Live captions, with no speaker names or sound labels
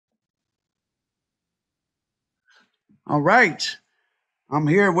All right. I'm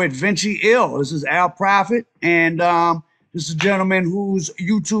here with Vinnci Ill. This is Al Prophet, and this is a gentleman whose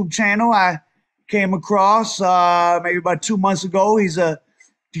YouTube channel I came across maybe about 2 months ago. He's a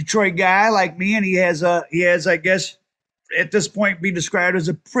Detroit guy like me, and he has I guess at this point be described as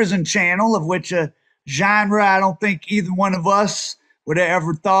a prison channel, of which a genre I don't think either one of us would have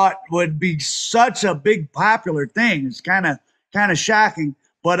ever thought would be such a big popular thing. It's kind of shocking,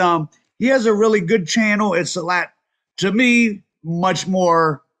 but he has a really good channel. It's a lot to me much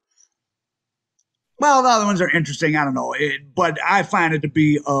more. Well, the other ones are interesting. I don't know, but I find it to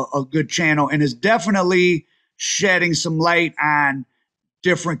be a good channel, and is definitely shedding some light on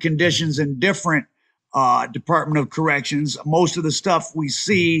different conditions in different Department of Corrections. Most of the stuff we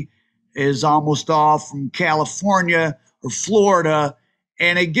see is almost all from California or Florida,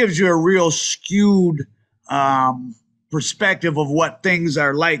 and it gives you a real skewed perspective of what things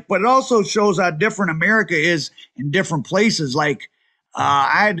are like. But it also shows how different America is in different places. Like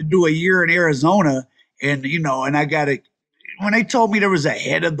I had to do a year in Arizona, and and I got it when they told me there was a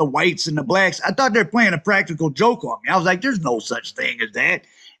head of the whites and the blacks. I thought they were playing a practical joke on me. I was like, "There's no such thing as that,"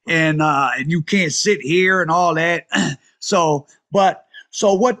 and you can't sit here and all that. So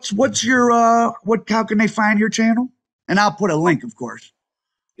what's your what? How can they find your channel? And I'll put a link, of course.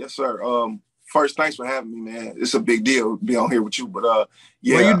 Yes, sir. First, thanks for having me, man. It's a big deal to be on here with you. But Well,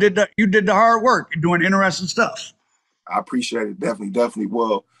 yeah, you did the hard work. You're doing interesting stuff. I appreciate it. Definitely, definitely.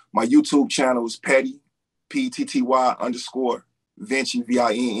 Well, my YouTube channel is Petty, PTTY _Vincci,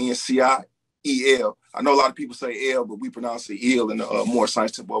 VINNCIEL. I know a lot of people say L, but we pronounce it ill in the more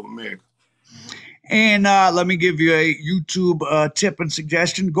science temple of America. And let me give you a YouTube tip and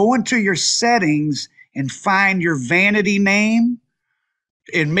suggestion. Go into your settings and find your vanity name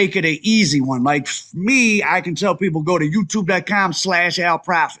and make it an easy one. Like me, I can tell people go to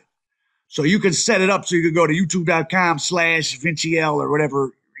youtube.com/alprofit. So you can set it up so you can go to youtube.com/VinciL or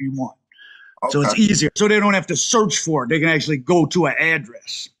whatever you want. So it's Okay, easier. So they don't have to search for it. They can actually go to an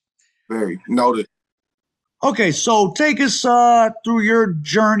address. very noted. Okay, so take us through your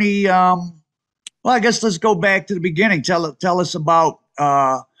journey. Well, I guess let's go back to the beginning. Tell us about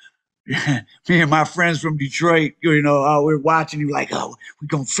me and my friends from Detroit. We're watching you like, oh, we're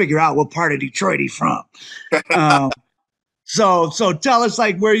gonna figure out what part of Detroit he's from. Um, so tell us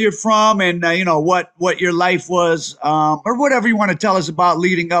like where you're from, and what your life was, or whatever you want to tell us about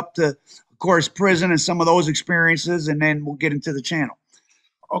leading up to, of course, prison and some of those experiences, and then we'll get into the channel.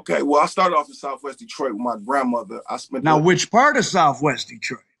 Okay, well, I started off in Southwest Detroit with my grandmother. I spent Now, the which part of Southwest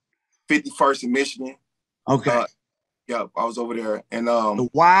Detroit? 51st in Michigan. Okay, Yeah, I was over there, and the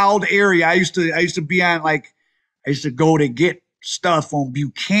wild area. I used to be on like I used to go to get stuff on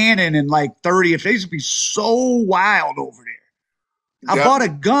Buchanan and like 30th. They used to be so wild over there. I bought a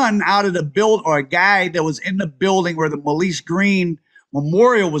definitely, gun out of the build, or a guy that was in the building where the Malise Green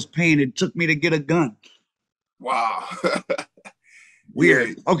Memorial was painted took me to get a gun. wow. Yeah,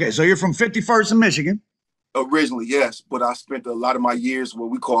 Weird. Okay, so you're from 51st in Michigan. originally, yes, but I spent a lot of my years what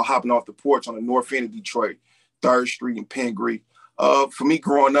we call hopping off the porch on the north end of Detroit, 3rd Street and Pengree. For me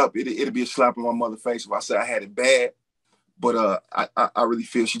growing up, it'd be a slap in my mother's face if I said I had it bad. But I really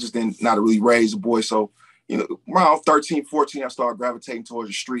feel she just didn't not really raise a boy. So, around 13, 14, I started gravitating towards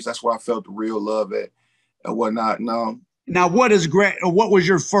the streets. That's where I felt the real love at and whatnot. And Now, what was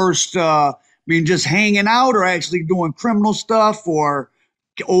your first? Just hanging out, or actually doing criminal stuff, or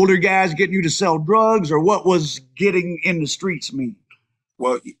older guys getting you to sell drugs, or what was getting in the streets mean?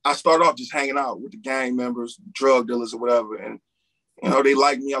 well, I started off just hanging out with the gang members, drug dealers or whatever. And, they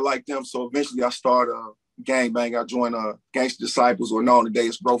liked me, I liked them. So eventually I started gang bang. I joined Gangster Disciples, or known today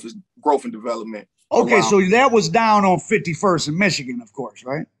as growth and development Okay, around. so that was down on 51st in Michigan, of course,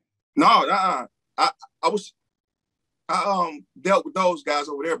 right? No, I was dealt with those guys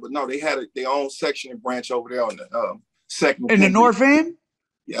over there, but no, they had their own section and branch over there on the second In the Penguin. North End.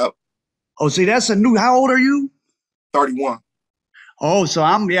 Yep, Oh, see, that's a new. How old are you? 31. Oh, so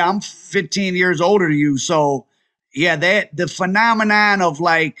I'm 15 years older than you. So yeah, that the phenomenon of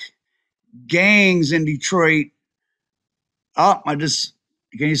like gangs in Detroit. Oh, can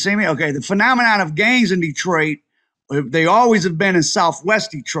you see me? Okay, the phenomenon of gangs in Detroit, they always have been in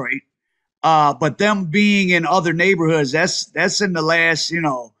Southwest Detroit. But them being in other neighborhoods, that's in the last,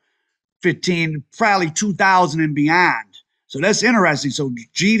 15, probably 2000 and beyond. So that's interesting. So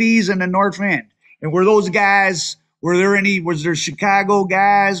GD's in the North End. And was there Chicago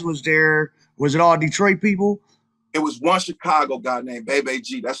guys? Was it all Detroit people? It was one Chicago guy named Bebe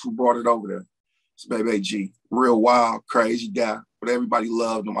G. That's who brought it over there. It's Bebe G. Real wild, crazy guy. But everybody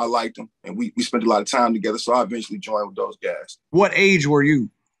loved him. I liked him. And we spent a lot of time together. So I eventually joined with those guys. What age were you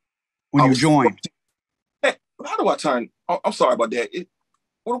when I you was joined? How do I turn? I'm sorry about that.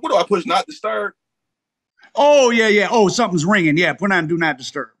 What do I push? Not disturb. Oh, yeah, yeah. Oh, something's ringing. Yeah, put on do not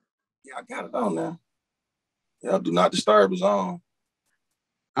disturb. Yeah, I got it on now. Yeah, do not disturb is on.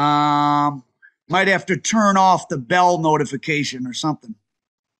 Um, might have to turn off the bell notification or something.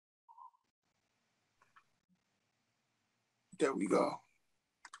 There we go.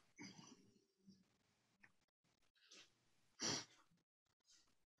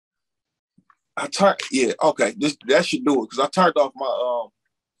 Yeah, okay. That should do it because I turned off my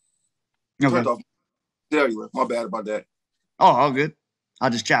Okay. turned off cellular. My bad about that. Oh, all good. I'll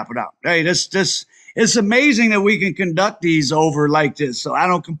just chop it out. Hey, this it's amazing that we can conduct these over like this. So I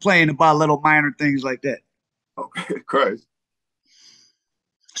don't complain about little minor things like that. Okay, crazy.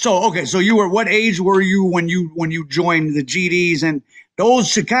 So okay, so you were what age were you when you joined the GDs and those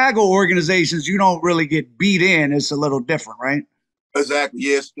Chicago organizations? You don't really get beat in. It's a little different, right? Exactly.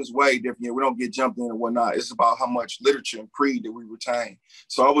 Yes, it's way different. Yeah, we don't get jumped in and whatnot. It's about how much literature and creed that we retain.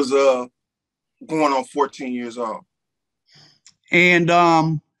 So I was going on 14 years old. And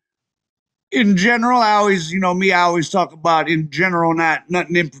in general, I always, me, I always talk about in general, not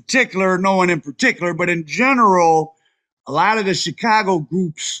nothing in particular, no one in particular, but in general, a lot of the Chicago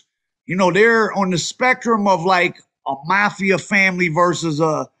groups, they're on the spectrum of like a mafia family versus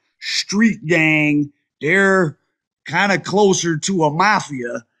a street gang. They're kind of closer to a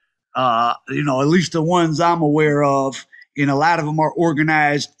mafia, at least the ones I'm aware of. And a lot of them are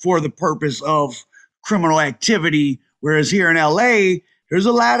organized for the purpose of criminal activity. Whereas here in LA, there's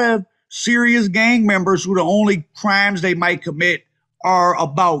a lot of serious gang members who the only crimes they might commit are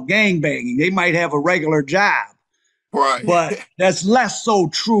about gang banging. They might have a regular job, Right. but that's less so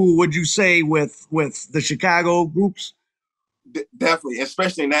true, would you say, with the Chicago groups? Definitely,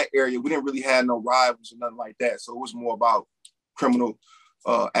 especially in that area, we didn't really have no rivals or nothing like that. So it was more about criminal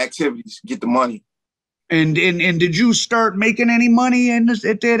activities, get the money. And did you start making any money at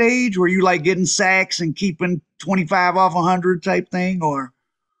that age? Were you like getting sacks and keeping 25 off 100 type thing, or?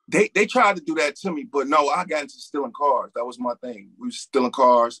 They tried to do that to me, but no, I got into stealing cars. That was my thing. We were stealing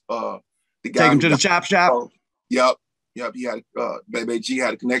cars. The Take guy them who to the got chop shop? yep, yep. He had Baby G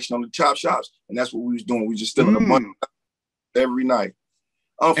had a connection on the chop shops, and that's what we was doing. We was just stealing the money Mm. every night.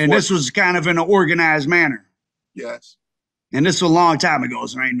 And this Unfortunately, was kind of in an organized manner. yes. And this was a long time ago,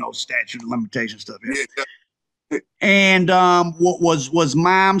 so there ain't no statute of limitation stuff here. Yeah. And what was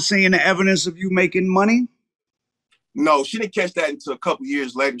mom seeing the evidence of you making money? No, she didn't catch that until a couple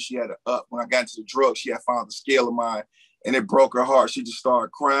years later. She had a up when I got into the drugs. She had found the scale of mine, and it broke her heart. She just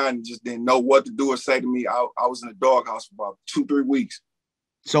started crying and just didn't know what to do or say to me. I was in the doghouse for about 2-3 weeks.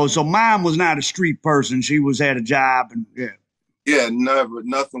 So mom was not a street person. She was had a job and yeah. Yeah, never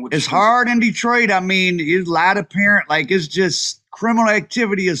nothing with the It's streets. hard in Detroit. I mean, it's a lot of parent like it's just criminal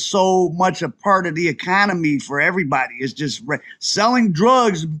activity is so much a part of the economy for everybody. It's just selling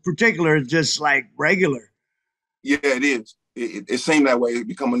drugs in particular is just like regular. Yeah, it is. It seemed that way. It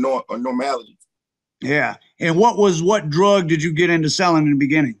become a normality. Yeah. And what drug did you get into selling in the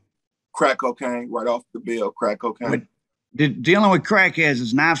beginning? Crack cocaine right off the bill. Crack But cocaine. dealing with crackheads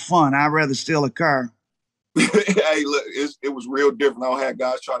is not fun. I'd rather steal a car. Hey, look, it was real different. I don't have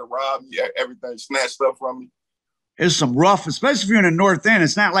guys trying to rob me, everything, snatch stuff from me. It's some rough, especially if you're in the North End.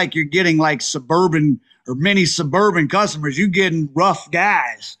 It's not like you're getting like suburban or mini suburban customers. You're getting rough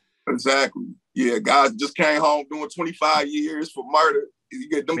guys. Exactly. Yeah, guys just came home doing 25 years for murder. You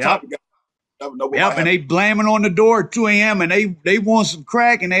get them type Yep. of guys. Never know what might Yep. And happen. they blamming on the door at 2 a.m. and they want some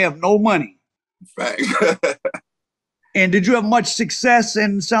crack and they have no money. Fact. And did you have much success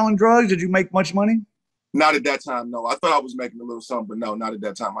in selling drugs? Did you make much money? Not at that time, no. I thought I was making a little something, but no, not at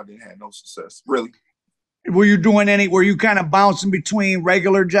that time. I didn't have no success, really. Were you kind of bouncing between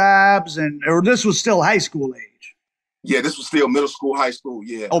regular jobs or this was still high school age? Yeah, this was still middle school, high school.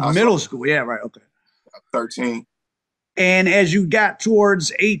 Yeah, Oh, I middle started school. Yeah, right. Okay. at 13. And as you got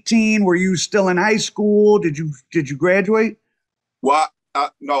towards 18, were you still in high school? Did you graduate? Well,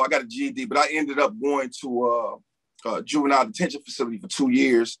 no, I got a GED, but I ended up going to a juvenile detention facility for 2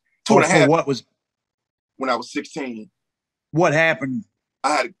 years, two Oh, and a for half when I was 16. what happened?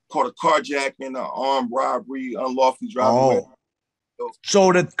 I had caught a carjacking, an armed robbery, unlawfully driving away. Oh,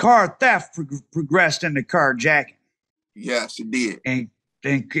 so the car theft progressed into carjacking, Yes, it did. and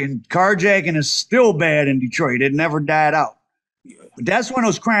carjacking is still bad in Detroit. It never died out. Yeah. But that's one of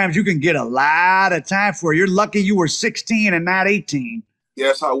those crimes you can get a lot of time for. You're lucky you were 16 and not 18. Yeah,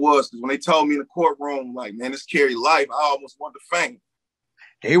 that's how it was. Because when they told me in the courtroom, like, man, this carry life, I almost wanted to faint.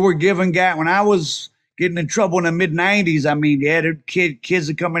 They were giving guys when I was getting in trouble in the mid 90s. I mean, they had kids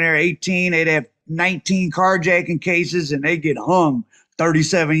that come in there 18, they'd have 19 carjacking cases and they get hung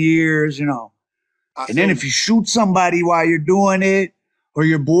 37 years. I And then seen if it. you shoot somebody while you're doing it, or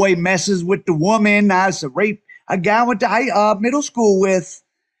your boy messes with the woman, now it's a rape. A guy I went to middle school with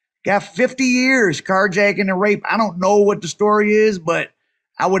got 50 years carjacking and rape. I don't know what the story is, but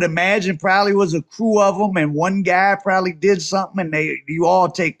I would imagine probably was a crew of them, and one guy probably did something, and you all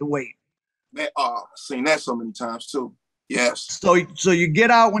take the weight. Man, seen that so many times too. Yes. So you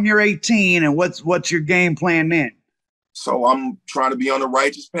get out when you're 18, and what's your game plan then? So I'm trying to be on the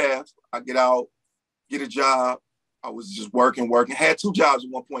righteous path. I get out, get a job. I was just working. Had two jobs at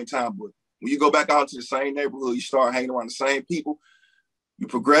one point in time, but when you go back out to the same neighborhood, you start hanging around the same people, you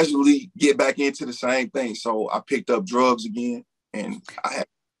progressively get back into the same thing. So I picked up drugs again, and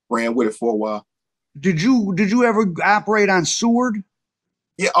ran with it for a while. Did you ever operate on Seward?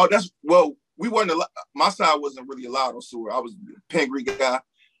 Yeah. Oh, that's well. We weren't. My side wasn't really allowed on sewer. I was a Pangry guy, and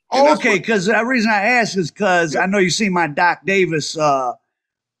Oh, that's okay, what. because the reason I ask is because Yeah. I know you see my Doc Davis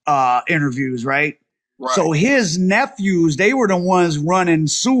interviews, right? Right. So his nephews, they were the ones running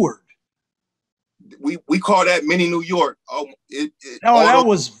Seward. We call that mini New York. Oh, Oh, all that those.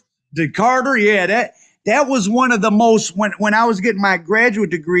 was the Carter. Yeah, that was one of the most when I was getting my graduate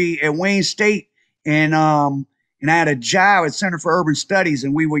degree at Wayne State, and I had a job at Center for Urban Studies,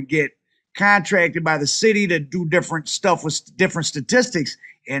 and we would get contracted by the city to do different stuff with different statistics.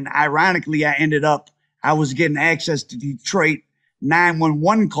 And ironically, I was getting access to Detroit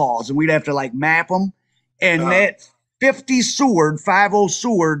 911 calls, and we'd have to like map them. And Uh, that 50 Seward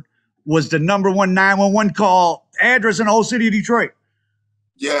was the number one 911 call address in the whole city of Detroit.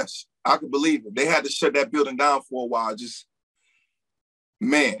 yes, I could believe it. They had to shut that building down for a while. Just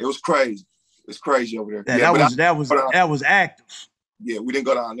man, it was crazy. It's crazy over there. Yeah, Yeah, that but was that was that was active. yeah, we didn't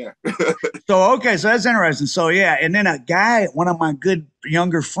go down there. So okay, so that's interesting. So yeah, and then a guy, one of my good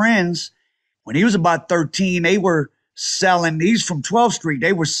younger friends, when he was about 13, they were selling. He's from 12th Street.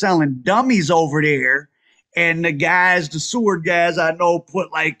 They were selling dummies over there, and the Seward guys I know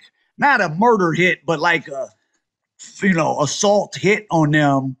put like not a murder hit, but like a assault hit on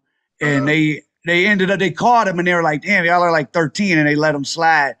them, and uh, they caught him, and they were like, damn, y'all are like 13, and they let him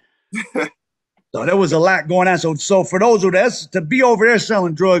slide. So there was a lot going on. So for those of us to be over there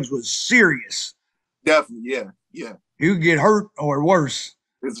selling drugs was serious. definitely, yeah, yeah. You could get hurt or worse.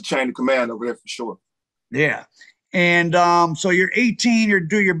 There's a chain of command over there for sure. Yeah. And so you're 18,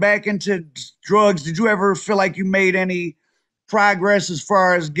 you're back into drugs. Did you ever feel like you made any progress as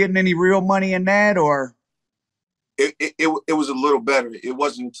far as getting any real money in that, or? It was a little better. It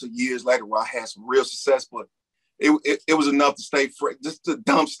wasn't until years later where I had some real success, but it was enough to stay fresh, just to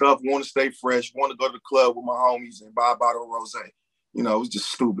dump stuff, want to stay fresh, want to go to the club with my homies and buy a bottle of rosé. It was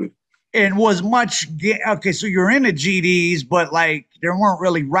just stupid. And was much okay? So you're into GDs, but like there weren't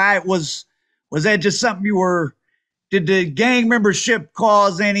really was that just something you were? Did the gang membership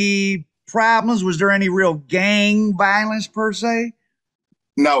cause any problems? Was there any real gang violence per se?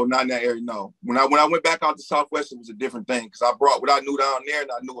 No, not in that area. No. When I went back out to Southwest, it was a different thing because I brought what I knew down there,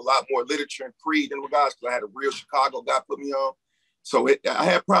 and I knew a lot more literature and creed than the guys because I had a real Chicago guy put me on. So I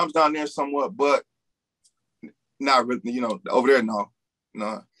had problems down there somewhat, but not really. Over there, no,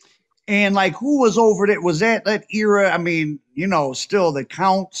 no. And like, who was over there? Was that era? I mean, still the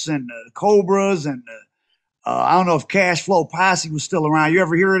Counts and the Cobras and I don't know if Cash Flow Posse was still around. You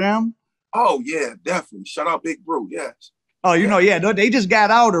ever hear of them? Oh yeah, definitely. Shout out Big Brew. Yes. Oh, Yeah. yeah, they just got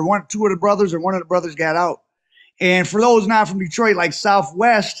out, or two of the brothers, or one of the brothers got out. And for those not from Detroit, like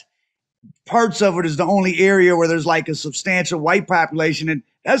Southwest, parts of it is the only area where there's like a substantial white population, and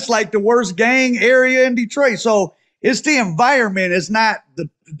that's like the worst gang area in Detroit. So it's the environment, it's not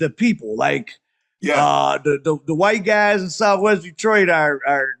the people. Like Yeah. the white guys in Southwest Detroit are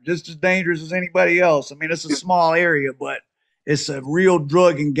just as dangerous as anybody else. I mean, it's a small area, but it's a real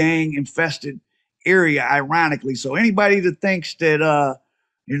drug and gang infested area, ironically. So anybody that thinks that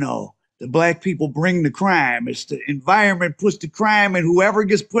the black people bring the crime, it's the environment puts the crime in whoever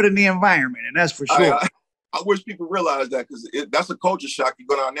gets put in the environment, and that's for sure. I wish people realize that because that's a culture shock. You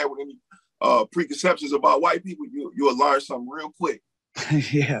go down there with any preconceptions about white people, you'll learn something real quick.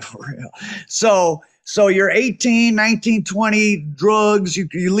 Yeah, for real. So you're 18, 19, 20, drugs, you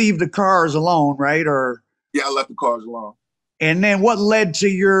leave the cars alone, right? Or yeah, I left the cars alone. And then what led to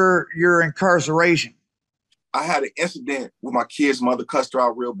your incarceration? I had an incident with my kid's mother, cussed her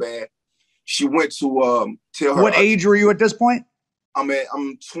out real bad. She went to tell her. What age were you at this point? I'm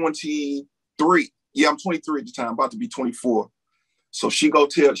 23. Yeah, I'm 23 at the time, about to be 24. So she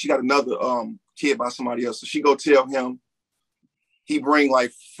got another kid by somebody else. So she go tell him. He bring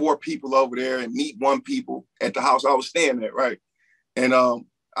like 4 people over there and meet 1 people at the house I was staying at, right? And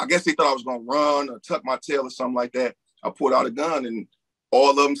I guess they thought I was gonna run or tuck my tail or something like that. I pulled out a gun and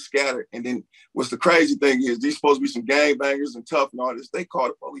all of them scattered. And then what's the crazy thing is these supposed to be some gangbangers and tough and all this. They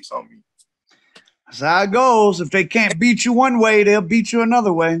called the police on me. That's how it goes. If they can't beat you one way, they'll beat you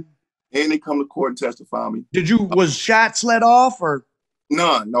another way. And they come to court and testify on me. Was shots let off or?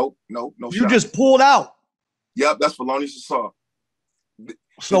 None. No You shots. just pulled out. Yep, that's felonious assault.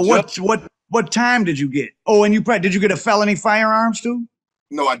 So what time did you get? Oh, and did you get a felony firearms too?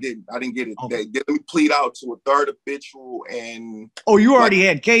 No, I didn't. I didn't get it. Okay. They let me plead out to a third habitual and. Oh, you already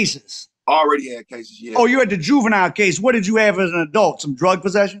had cases. Already had cases, yeah. Oh, you had the juvenile case. What did you have as an adult? Some drug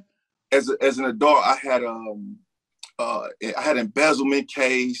possession? As an adult, I had embezzlement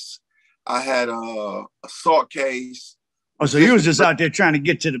case. I had a assault case. Oh, so you was just out there trying to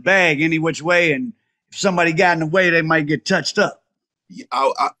get to the bag any which way, and if somebody got in the way, they might get touched up.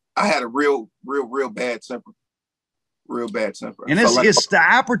 I had a real bad temper. Real bad temper. And it's the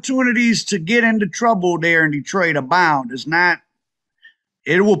opportunities to get into trouble there in Detroit abound. It's not,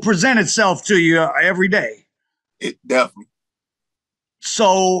 it will present itself to you every day. It definitely.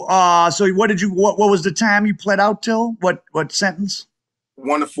 So what was the time you pled out till? What sentence?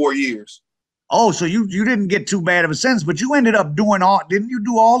 1 to 4 years. Oh, so you didn't get too bad of a sentence, but you ended up didn't you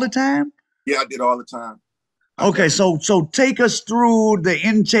do all the time? Yeah, I did all the time. Okay, so take us through the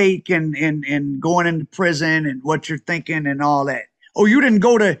intake and going into prison and what you're thinking and all that. Oh,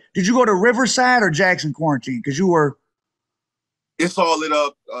 did you go to Riverside or Jackson quarantine? Because you were. It's all lit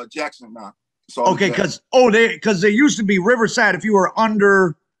up Jackson now. Okay, because there used to be Riverside if you were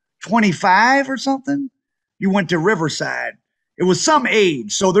under 25 or something, you went to Riverside. It was some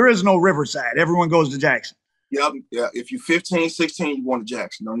age, so there is no Riverside. Everyone goes to Jackson. Yep, yeah. If you're 15, 16, you want to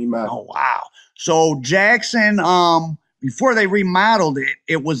Jackson. Don't even matter. Oh, wow. So Jackson, before they remodeled it,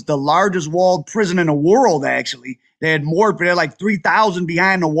 it was the largest walled prison in the world, actually. They had like 3,000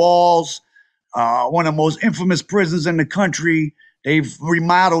 behind the walls, one of the most infamous prisons in the country. They've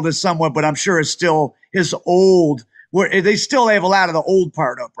remodeled it somewhat, but I'm sure it's old. They still have a lot of the old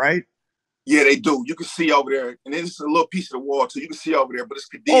part up, right? Yeah, they do. You can see over there, and it's a little piece of the wall, so you can see over there, but it's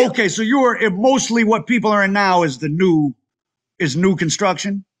condemned. Okay, so mostly what people are in now is new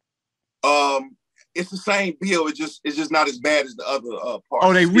construction? It's the same bill. It's just not as bad as the other parts.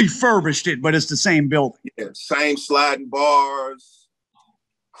 Oh, they refurbished it, but it's the same building. Yeah, same sliding bars,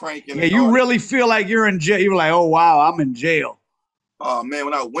 cranking. Yeah, you really feel like you're in jail. You're like, oh wow, I'm in jail. Oh man,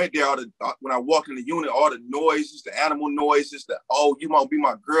 when I went there, when I walked in the unit, all the noises, the animal noises, you might be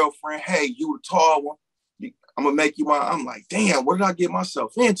my girlfriend. Hey, you the tall one. I'm gonna make you my. I'm like, damn, what did I get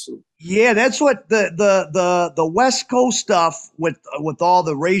myself into? Yeah, that's what the West Coast stuff with all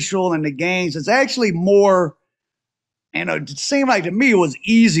the racial and the gangs. It's actually more, it seemed like to me it was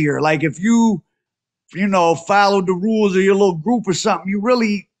easier. Like if you followed the rules of your little group or something,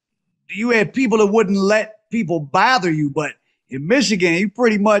 you had people that wouldn't let people bother you. But in Michigan,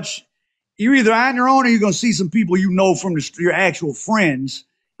 you're either on your own or you're gonna see some people from your actual friends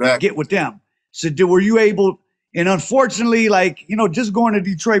and get with them. So were you able? And unfortunately, just going to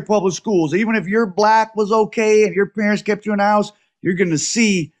Detroit public schools, even if your block was okay and your parents kept you in the house, you're going to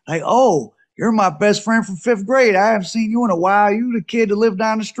see oh, you're my best friend from 5th grade. I haven't seen you in a while. You the kid that lived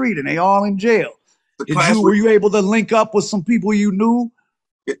down the street and they all in jail. Were you able to link up with some people you knew?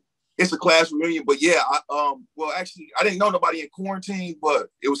 It's a class reunion, but yeah, actually, I didn't know nobody in quarantine, but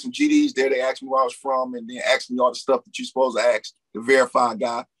it was some GDs there. They asked me where I was from and then asked me all the stuff that you're supposed to ask the verified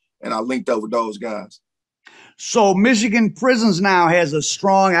guy. And I linked up with those guys. So Michigan prisons now has a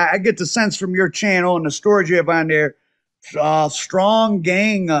strong, I get the sense from your channel and the stories you have on there, strong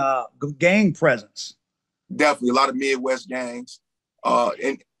gang presence. Definitely a lot of Midwest gangs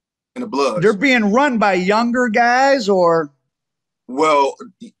in the Bloods. They're being run by younger guys or? Well,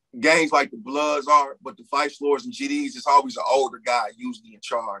 gangs like the Bloods are, but the Vice Lords and GDs, it's always an older guy usually in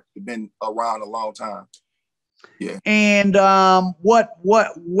charge. They've been around a long time. Yeah. And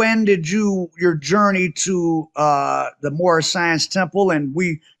when did your journey to the Morris Science Temple, and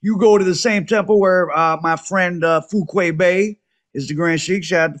you go to the same temple where my friend Fuquay Bay is the Grand Sheik.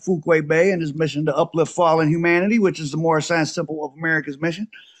 Shout out to Fuquay Bay and his mission to uplift fallen humanity, which is the Morris Science Temple of America's mission.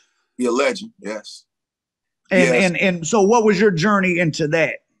 Be a legend, yes. And so what was your journey into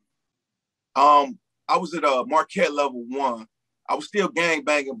that? I was at Marquette level 1. I was still gang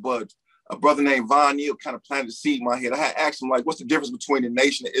banging, but a brother named Vinnci kind of planted a seed in my head. I had asked him, what's the difference between the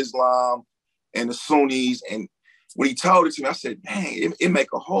Nation of Islam and the Sunnis? And when he told it to me, I said, dang, it make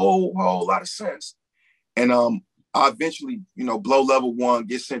a whole lot of sense. And I eventually, blow level 1,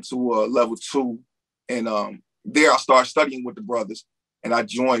 get sent to level 2. And there I started studying with the brothers. And I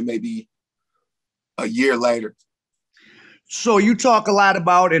joined maybe a year later. So you talk a lot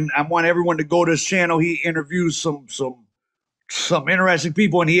about, and I want everyone to go to his channel. He interviews some some interesting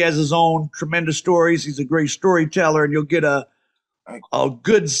people, and he has his own tremendous stories. He's a great storyteller, and you'll get a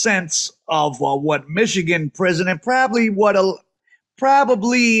good sense of what Michigan prison and probably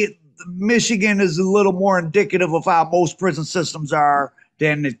Michigan is a little more indicative of how most prison systems are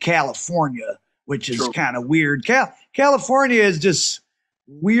than in California, which is True. kind of weird. California is just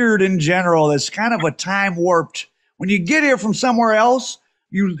weird in general. It's kind of a time warped. When you get here from somewhere else,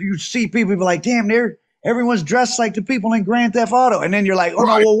 you see people be like, damn, everyone's dressed like the people in Grand Theft Auto. And then you're like, oh no,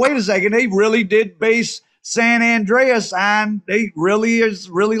 Right. well, wait a second. They really did base San Andreas on, they really is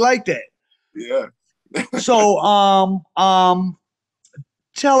really like that. Yeah. So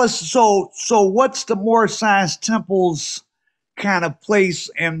tell us, so what's the Moorish Science Temple's kind of place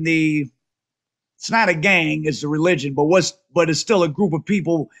in the, it's not a gang, it's a religion, but it's still a group of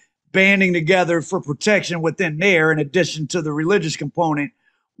people banding together for protection within there, in addition to the religious component.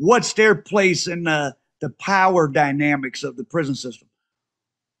 What's their place in the power dynamics of the prison system?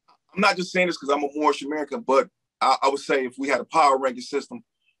 I'm not just saying this because I'm a Moorish American, but I would say if we had a power ranking system,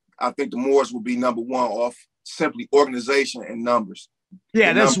 I think the Moors would be number one off simply organization and numbers.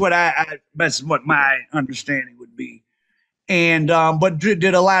 Yeah, that's what that's what my understanding would be. And but did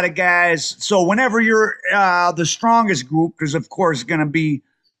a lot of guys, so whenever you're the strongest group, because of course going to be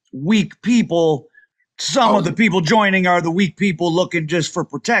weak people, some of the people joining are the weak people looking just for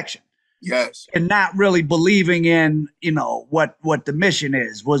protection. Yes. And not really believing in, what the mission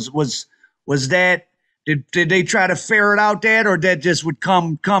is. Was that, did they try to ferret out that, or that just would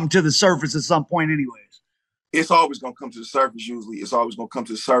come to the surface at some point anyways? It's always going to come to the surface. Usually it's always going to come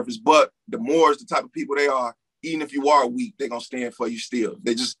to the surface, but the Moors, the type of people they are, even if you are weak, they're going to stand for you still.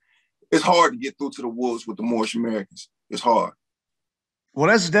 It's hard to get through to the wolves with the Moorish Americans. It's hard. Well,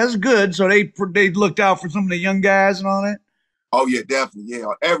 that's good. So they looked out for some of the young guys and all that? Oh yeah, definitely. Yeah.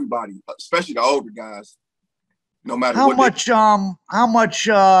 Everybody, especially the older guys, no matter what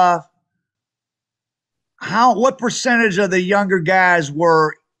percentage of the younger guys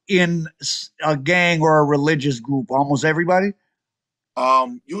were in a gang or a religious group? Almost everybody?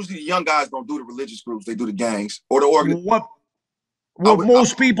 Usually the young guys don't do the religious groups, they do the gangs or the organization. What were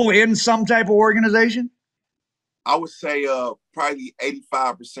most people in some type of organization? I would say probably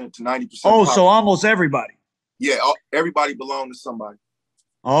 85% to 90%. Oh, so almost everybody. Yeah, everybody belonged to somebody.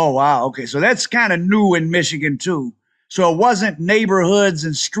 Oh, wow. Okay, so that's kind of new in Michigan too. So it wasn't neighborhoods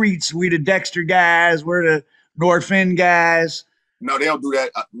and streets. We the Dexter guys, we're the North End guys. No, they don't do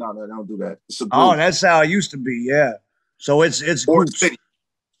that. No, they don't do that. It's a group. Oh, that's how it used to be. Yeah. So it's or groups. city.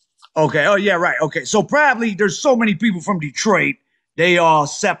 Okay. Oh, yeah, right. Okay. So probably there's so many people from Detroit, they all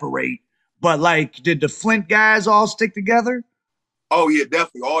separate. But like, did the Flint guys all stick together? Oh yeah,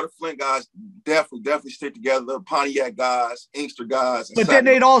 definitely. All the Flint guys definitely stick together. The Pontiac guys, Inkster guys. But then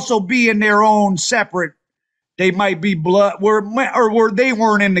they'd also be in their own separate. They might be or they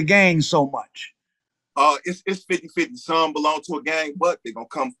weren't in the gang so much. It's 50-50. Some belong to a gang, but they're gonna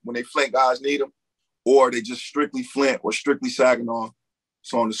come when they Flint guys need them, or they just strictly Flint or strictly Saginaw.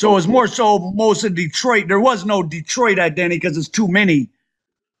 So it's more so most of Detroit. There was no Detroit identity because it's too many.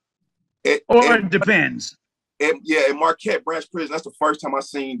 It depends. Yeah, in Marquette Branch Prison, that's the first time I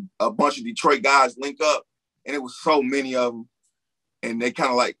seen a bunch of Detroit guys link up, and it was so many of them, and they kind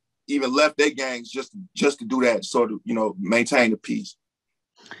of like even left their gangs just to do that, sort of, maintain the peace.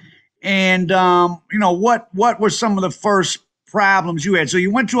 And what were some of the first problems you had? So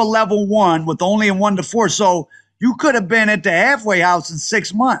you went to a level 1 with only a 1 to 4, so you could have been at the halfway house in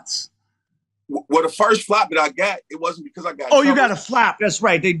 6 months. Well, the first flop that I got, it wasn't because I got. Oh, you got a flop. That's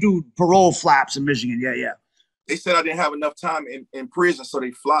right. They do parole flaps in Michigan. Yeah. They said I didn't have enough time in prison, so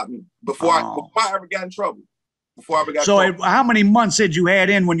they flopped me before I ever got in trouble. Before I ever got. So how many months had you had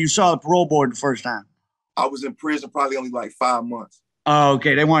in when you saw the parole board the first time? I was in prison probably only like 5 months. Oh,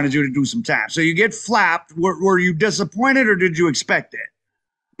 okay. They wanted you to do some time. So you get flapped. Were you disappointed or did you expect that?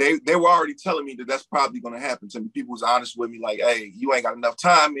 They were already telling me that that's probably going to happen to me. People was honest with me, like, hey, you ain't got enough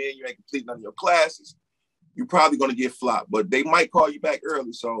time, man. You ain't complete none of your classes. You're probably going to get flopped, but they might call you back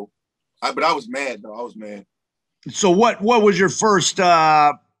early. So, but I was mad though. I was mad. So what was your first,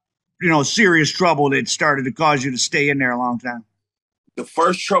 serious trouble that started to cause you to stay in there a long time? The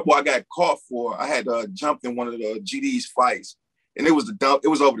first trouble I got caught for, I had jumped in one of the GD's fights, and it was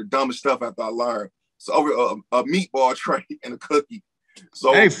over the dumbest stuff after I learned. So over a meatball tray and a cookie.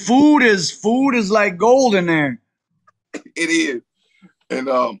 So hey, food is like gold in there. It is. And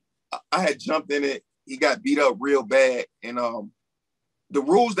I had jumped in it. He got beat up real bad. And the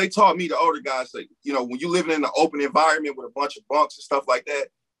rules they taught me, the older guys, say, when you're living in an open environment with a bunch of bunks and stuff like that,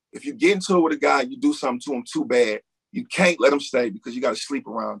 if you get into it with a guy, you do something to him too bad, you can't let him stay because you got to sleep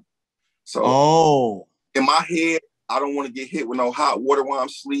around him. So in my head, I don't want to get hit with no hot water while I'm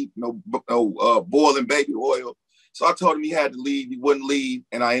asleep, no boiling baby oil. So I told him he had to leave. He wouldn't leave,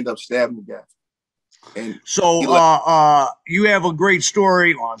 and I ended up stabbing the guy. And so you have a great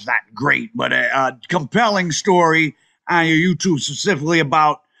story. Well, it's not great, but a compelling story on your YouTube specifically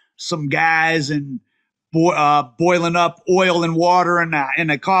about some guys and boiling up oil and water in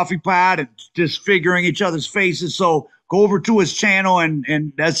a coffee pot and disfiguring each other's faces. So go over to his channel,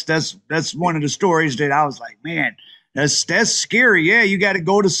 and that's one of the stories that I was like, man, that's scary. Yeah, you got to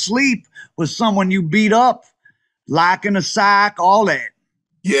go to sleep with someone you beat up, lock in a sock, all that.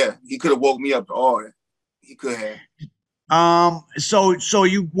 yeah, he could have woke me up to all that. He could have. So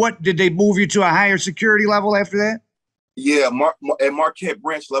you, what did they move you to a higher security level after that? Yeah, at Marquette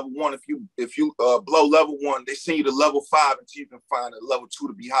Branch level 1. If you blow level 1, they send you to level 5 until you can find a level 2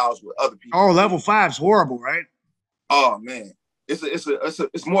 to be housed with other people. Oh, level 5's horrible, right? Oh man,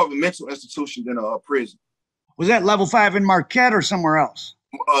 it's more of a mental institution than a prison. Was that level 5 in Marquette or somewhere else?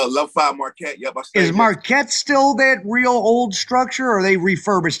 Level 5 Marquette. Yep, I stayed Is Marquette still that real old structure, or they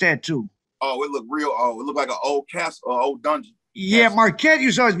refurbished that too? Oh, it looked real. Oh, it looked like an old castle, old dungeon. Yeah, Castle. Marquette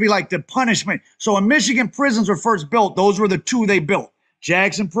used to always be like the punishment. So when Michigan prisons were first built, those were the two they built.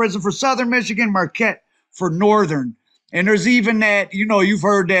 Jackson Prison for Southern Michigan, Marquette for Northern. And there's even that, you've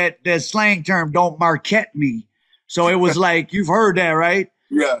heard that slang term, don't Marquette me. So it was like, you've heard that, right?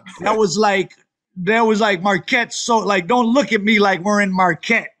 Yeah. That was like Marquette. So like, don't look at me like we're in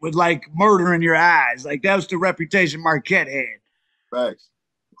Marquette with like murder in your eyes. Like that was the reputation Marquette had. Thanks.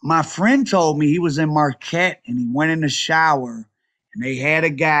 My friend told me he was in Marquette and he went in the shower and they had a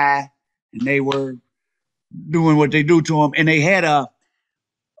guy and they were doing what they do to him. And they had a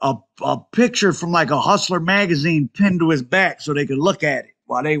picture from like a Hustler magazine pinned to his back so they could look at it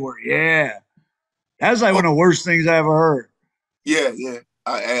while they were, yeah. That was like one of the worst things I ever heard. Yeah,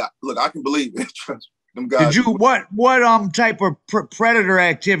 yeah. Look, I can believe it. Trust me. Them guys. Did you, what type of predator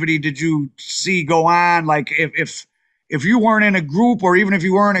activity did you see go on? Like if you weren't in a group, or even if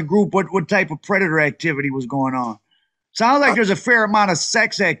you were in a group, what type of predator activity was going on? Sounds like there's a fair amount of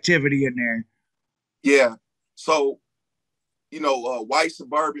sex activity in there. Yeah. So, white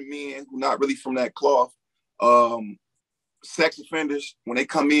suburban men who not really from that cloth, sex offenders, when they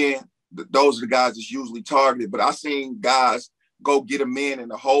come in, those are the guys that's usually targeted. But I seen guys go get a man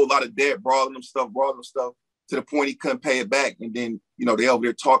and a whole lot of debt, brawling them stuff to the point he couldn't pay it back. And then, they over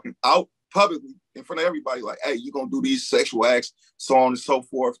there talking out publicly in front of everybody, like, hey, you gonna do these sexual acts, so on and so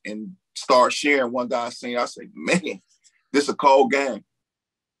forth, and start sharing. One guy saying, I say, man, this is a cold game.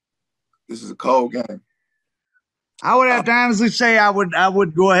 This is a cold game. I would have to honestly say I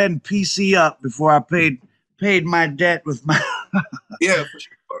would go ahead and PC up before I paid my debt with my Yeah, for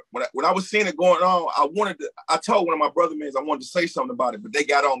sure. When I was seeing it going on, I told one of my brother mans I wanted to say something about it, but they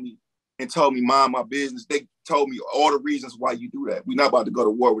got on me and told me mind my business. They told me all the reasons why you do that. We're not about to go to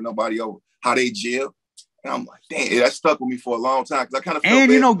war with nobody over how they jail. And I'm like, damn, that stuck with me for a long time because I kind of felt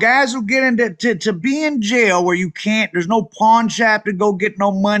and guys who get into to be in jail where you can't, there's no pawn shop to go get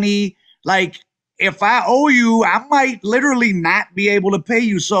no money. Like if I owe you, I might literally not be able to pay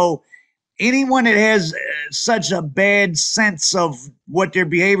you. So anyone that has such a bad sense of what their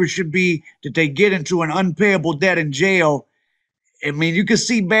behavior should be that they get into an unpayable debt in jail, I mean, you can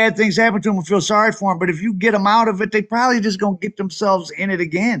see bad things happen to them and feel sorry for them, but if you get them out of it, they probably just gonna get themselves in it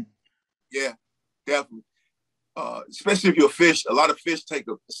again. Yeah, definitely. Especially if you're a fish, a lot of fish take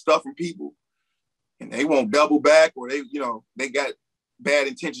stuff from people and they won't double back, or they got bad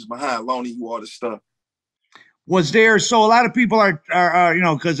intentions behind loaning you all this stuff. Was there, so a lot of people are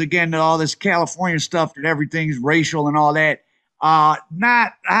because again, all this California stuff that everything's racial and all that.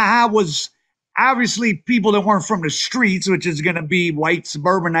 I was obviously people that weren't from the streets, which is going to be white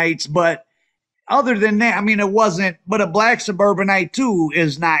suburbanites. But other than that, I mean, it wasn't, but a black suburbanite too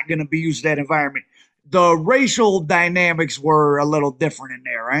is not going to be used to that environment. The racial dynamics were a little different in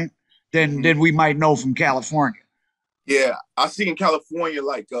there, right? Than we might know from California. Yeah, I see in California,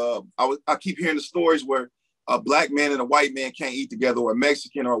 like I keep hearing the stories where a black man and a white man can't eat together, or a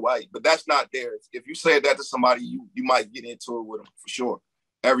Mexican or a white, but that's not there. If you say that to somebody, you might get into it with them for sure.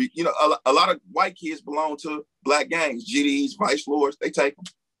 A lot of white kids belong to black gangs, GDs, vice lords. They take them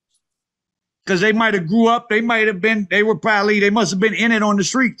because they might have grew up. They must have been in it on the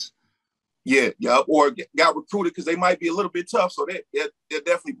streets. Yeah, or got recruited because they might be a little bit tough. So they'll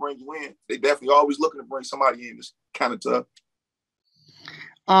definitely bring you in. They definitely always looking to bring somebody in that's kind of tough.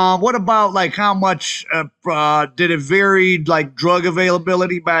 What about like how much did it vary, like drug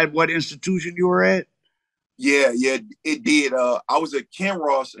availability by what institution you were at? Yeah, it did. I was at Ken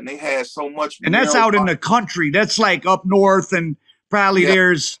Ross and they had so much. And that's out in the country. That's like up north, and probably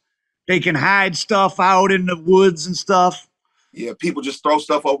there's they can hide stuff out in the woods and stuff. Yeah, people just throw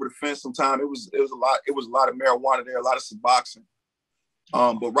stuff over the fence. Sometimes it was a lot of marijuana there, a lot of Suboxone.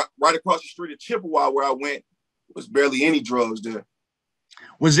 But right across the street of Chippewa, where I went, was barely any drugs there.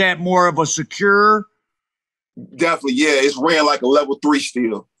 Was that more of a secure? Definitely, yeah. It's ran like a level 3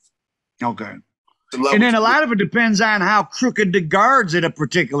 still. Okay. And Level then a 2. lot of it depends on how crooked the guards at a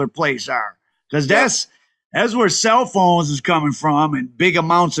particular place are, because that's where cell phones is coming from and big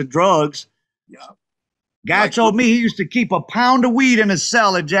amounts of drugs. Yeah. Guy Like, told me he used to keep a pound of weed in his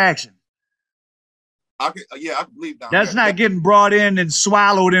cell at Jackson. I can believe down That's there. not getting brought in and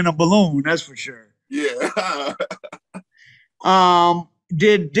swallowed in a balloon, that's for sure. Yeah.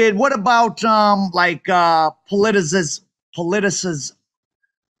 Did what about like politicizes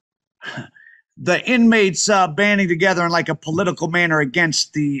the inmates banding together in like a political manner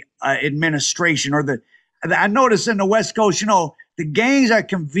against the administration or the I noticed in the West Coast, the gangs are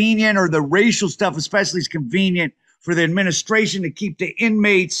convenient, or the racial stuff especially is convenient for the administration to keep the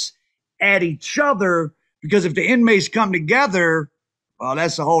inmates at each other, because if the inmates come together, well,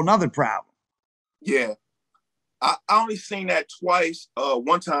 that's a whole nother problem. Yeah. I only seen that twice.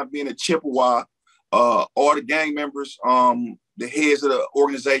 One time being in Chippewa, all the gang members, the heads of the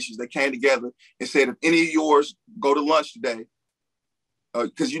organizations, they came together and said, if any of yours go to lunch today,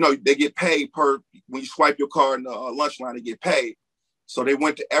 because they get paid per when you swipe your card in the lunch line, they get paid. So they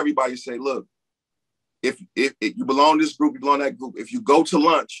went to everybody and say, look, if you belong to this group, you belong to that group. If you go to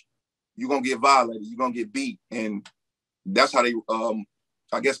lunch, you're gonna get violated, you're gonna get beat, and that's how they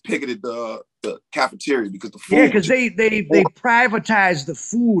I guess picketed the cafeteria, because the food. Yeah, because they privatized the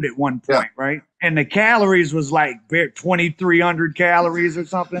food at one point, right? And the calories was like 2,300 calories or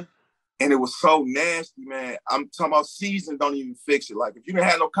something. And it was so nasty, man. I'm talking about seasoning don't even fix it. Like, if you didn't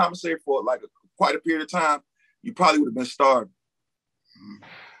have no commissary for like quite a period of time, you probably would have been starved.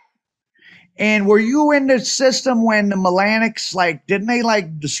 And were you in the system when the Melanics, like, didn't they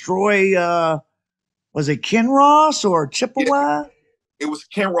like destroy, was it Kinross or Chippewa? Yeah, it was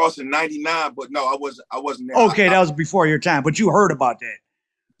Kinross in '99, but no, I wasn't there. Okay, that was before your time, but you heard about that.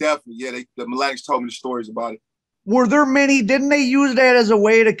 Definitely, yeah. The Melanics told me the stories about it. Were there many? Didn't they use that as a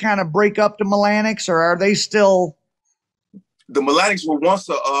way to kind of break up the Melanics, or are they still? The Melanics were once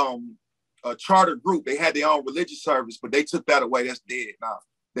a charter group. They had their own religious service, but they took that away. That's dead now.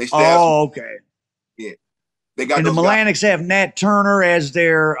 They stay. Oh, okay. Yeah, they got. And the Melanics have Nat Turner as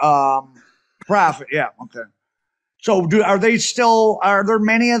their prophet. Yeah, okay. So, are they still? Are there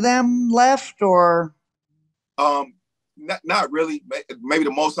many of them left, or? Not really. Maybe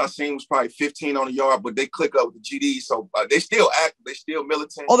the most I seen was probably 15 on the yard, but they click up with the GD, so they still act. They still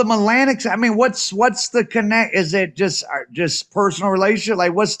militant. Oh, the Melanics. I mean, what's the connect? Is it just personal relationship?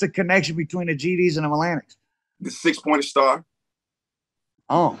 Like, what's the connection between the GDs and the Melanics? The 6-pointed star.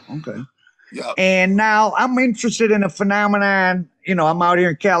 Oh, okay. Yeah. And now I'm interested in a phenomenon. I'm out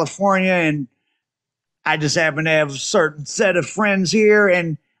here in California, and I just happen to have a certain set of friends here,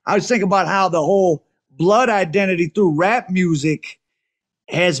 and I was thinking about how the whole blood identity through rap music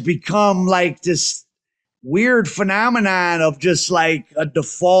has become like this weird phenomenon of just like a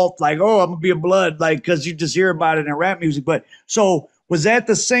default, like, oh, I'm gonna be a blood, like, because you just hear about it in rap music. But so was that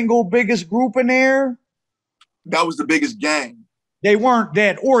the single biggest group in there? That was the biggest gang. They weren't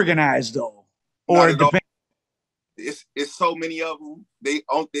that organized though, or it depends. It's so many of them. They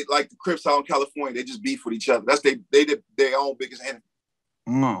like the Crips out in California. They just beef with each other. That's their own biggest enemy.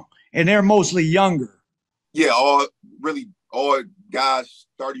 Oh. And they're mostly younger. Yeah, all guys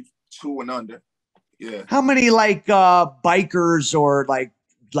 32 and under. Yeah. How many like bikers or like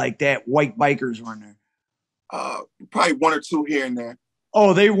that white bikers were in there? Probably one or two here and there.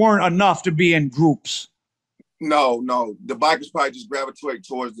 Oh, they weren't enough to be in groups. No. The bikers probably just gravitate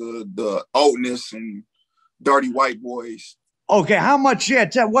towards the oldness and dirty white boys. Okay, how much? Yeah,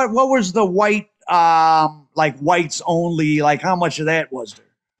 what was the white like whites only? Like, how much of that was there?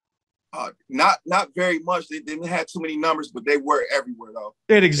 Not very much. They didn't have too many numbers, but they were everywhere though.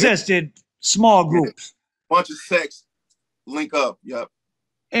 It existed, small groups. Bunch of sects link up. Yep.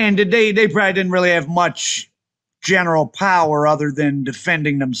 And they probably didn't really have much general power other than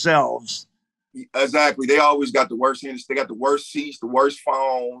defending themselves. Exactly. They always got the worst hands. They got the worst seats, the worst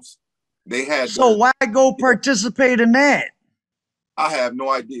phones. They had. So why go participate in that? I have no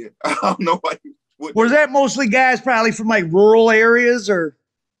idea. I have no idea. Was that mostly guys probably from like rural areas or?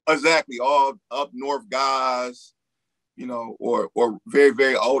 Exactly. All up north guys, or very,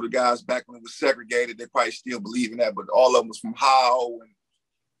 very older guys back when it was segregated. They probably still believe in that, but all of them was from Howe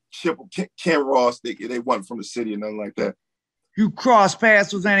and Kinross. They weren't from the city or nothing like that. You cross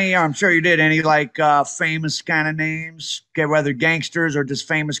paths with any? I'm sure you did. Any like famous kind of names, whether gangsters or just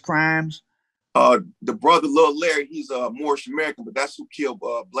famous crimes? The brother, Lil Larry, he's Moorish American, but that's who killed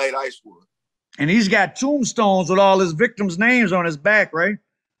Blade Icewood. And he's got tombstones with all his victims' names on his back, right?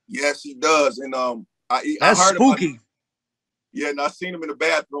 Yes, he does. And I That's heard about it. spooky. Yeah, and I seen him in the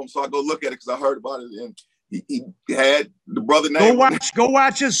bathroom, so I go look at it because I heard about it. And he had the brother Go name on it. watch, go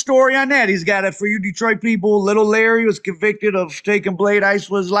watch his story on that. He's got it for you, Detroit people. Little Larry was convicted of taking Blade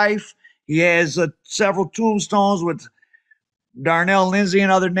Icewood's life. He has several tombstones with Darnell Lindsay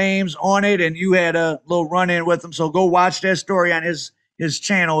and other names on it, and you had a little run in with him. So go watch that story on his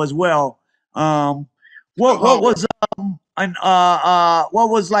channel as well. Um, what was what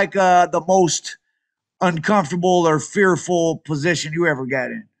was like the most uncomfortable or fearful position you ever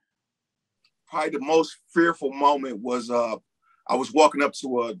got in? Probably the most fearful moment was I was walking up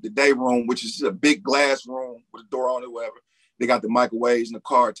to the day room, which is a big glass room with a door on it, whatever. They got the microwaves and the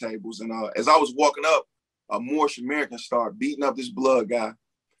card tables. And as I was walking up, a Moorish American started beating up this blood guy.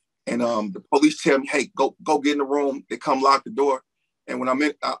 And the police tell me, hey, go get in the room. They come lock the door. And when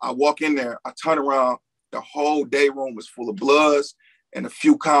I walk in there, I turn around. The whole day room was full of bloods and a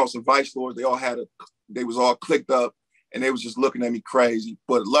few counts of vice lords. They was all clicked up and they was just looking at me crazy.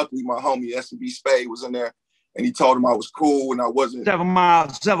 But luckily, my homie S&B Spade was in there and he told him I was cool and I wasn't. 7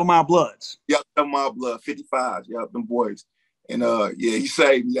 Mile Bloods. Yep, 7 Mile Blood, 55. Yep, them boys. And yeah, he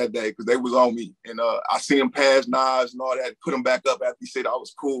saved me that day because they was on me. And I see him pass knives and all that, put him back up after he said I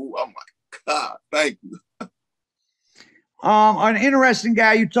was cool. I'm like, God, thank you. An interesting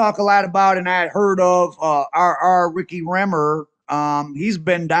guy you talk a lot about, and I had heard of our Ricky Remmer. He's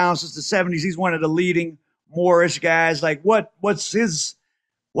been down since the '70s. He's one of the leading Moorish guys. Like, what's his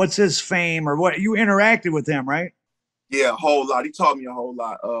fame, or what? You interacted with him, right? Yeah, a whole lot. He taught me a whole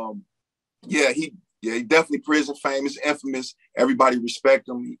lot. He definitely prison famous, infamous. Everybody respect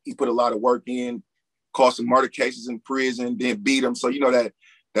him. He put a lot of work in, caused some murder cases in prison, then beat him. So you know that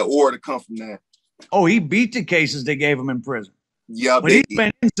aura to come from that. Oh, he beat the cases they gave him in prison. Yeah, but he's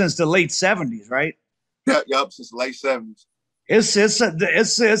been in since the late '70s, right? Yep, since the late '70s. It's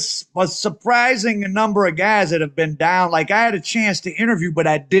a surprising number of guys that have been down. Like I had a chance to interview, but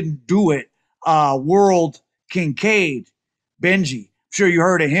I didn't do it. World Kincaid, Vinnci. I'm sure you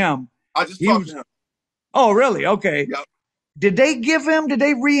heard of him. I just talked to him. Oh, really? Okay. Yep. Did they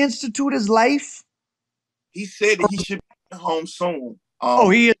reinstitute his life? He said that he should be home soon.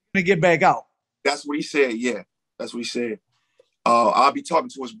 He is going to get back out. That's what he said. Yeah, that's what he said. I'll be talking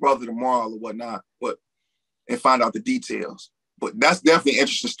to his brother tomorrow or whatnot, and find out the details. But that's definitely an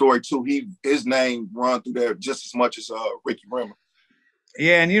interesting story too. His name run through there just as much as Ricky Remmer.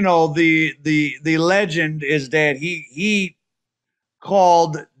 Yeah, and you know the legend is that he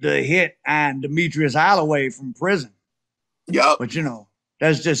called the hit on Demetrius Holloway from prison. Yep. But you know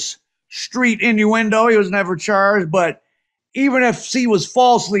that's just street innuendo. He was never charged, but even if he was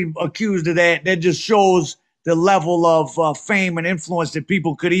falsely accused of that, that just shows the level of fame and influence that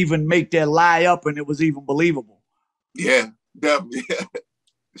people could even make that lie up and it was even believable. Yeah, definitely.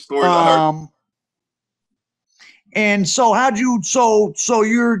 The stories I heard. And so so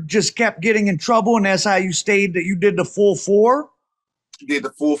you're just kept getting in trouble and that's how you stayed, that you did the full 4? Did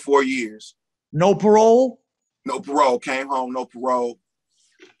the full 4 years. No parole? No parole. Came home, no parole.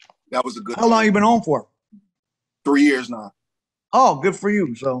 That was a good How long you been home for? 3 years now. Oh, good for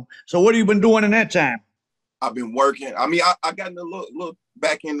you. So what have you been doing in that time? I've been working. I mean, I got in a little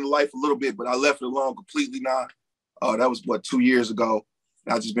back into life a little bit, but I left it alone completely now. That was 2 years ago.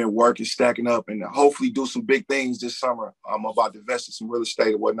 And I've just been working, stacking up, and hopefully do some big things this summer. I'm about to invest in some real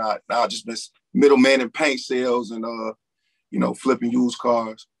estate or whatnot. Now I've just been middleman in paint sales and flipping used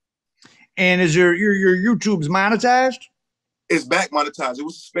cars. And is your YouTube's monetized? It's back monetized. It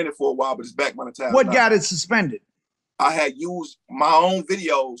was suspended for a while, but it's back monetized. What got it suspended? I had used my own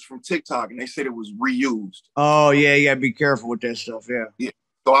videos from TikTok, and they said it was reused. Oh yeah, you gotta be careful with that stuff. Yeah. Yeah.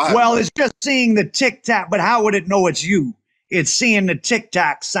 So it's just seeing the TikTok, but how would it know it's you? It's seeing the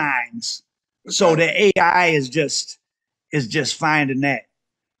TikTok signs. Okay. So the AI is just finding that.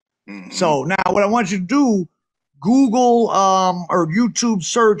 Mm-hmm. So now what I want you to do, Google or YouTube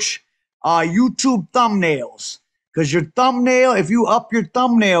search YouTube thumbnails. Because your thumbnail, if you up your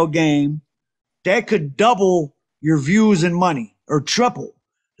thumbnail game, that could double your views and money or triple.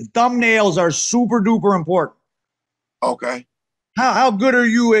 The thumbnails are super duper important. Okay. How good are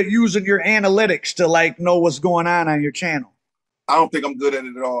you at using your analytics to know what's going on your channel? I don't think I'm good at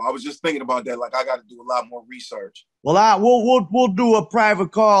it at all. I was just thinking about that. I got to do a lot more research. Well, we'll do a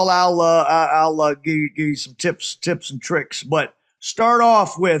private call. I'll give you some tips and tricks. But start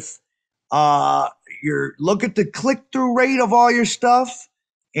off with your look at the click-through rate of all your stuff.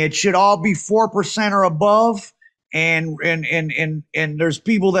 It should all be 4% or above. And there's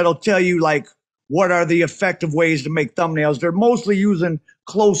people that'll tell you like what are the effective ways to make thumbnails. They're mostly using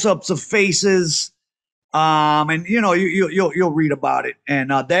close-ups of faces. And you'll read about it. And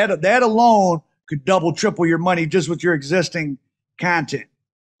that alone could double, triple your money just with your existing content.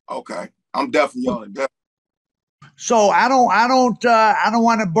 Okay. I'm definitely on it. Definitely. So I don't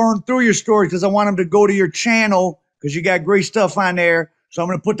want to burn through your story because I want them to go to your channel because you got great stuff on there. So I'm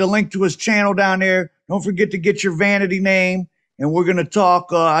going to put the link to his channel down there. Don't forget to get your vanity name, and we're going to talk.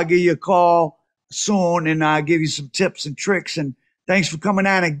 I'll give you a call soon, and I'll give you some tips and tricks. And thanks for coming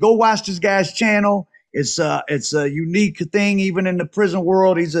on. And go watch this guy's channel. It's a unique thing, even in the prison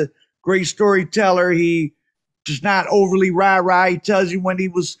world. He's a great storyteller. He just not overly rah-rah. He tells you when he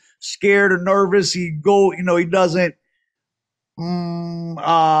was scared or nervous. He doesn't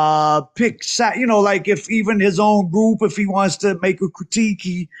pick like if even his own group, if he wants to make a critique,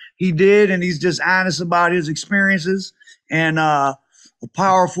 he did, and he's just honest about his experiences. And a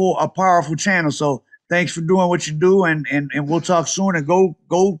powerful channel. So thanks for doing what you do, and we'll talk soon. And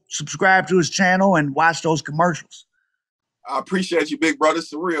go subscribe to his channel and watch those commercials. I appreciate you, big brother.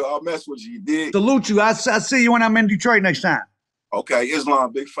 Surreal. I'll mess with you. You dig? Salute you. I see you when I'm in Detroit next time. Okay,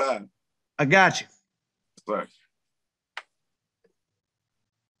 Islam, big fan. I got you. Sorry.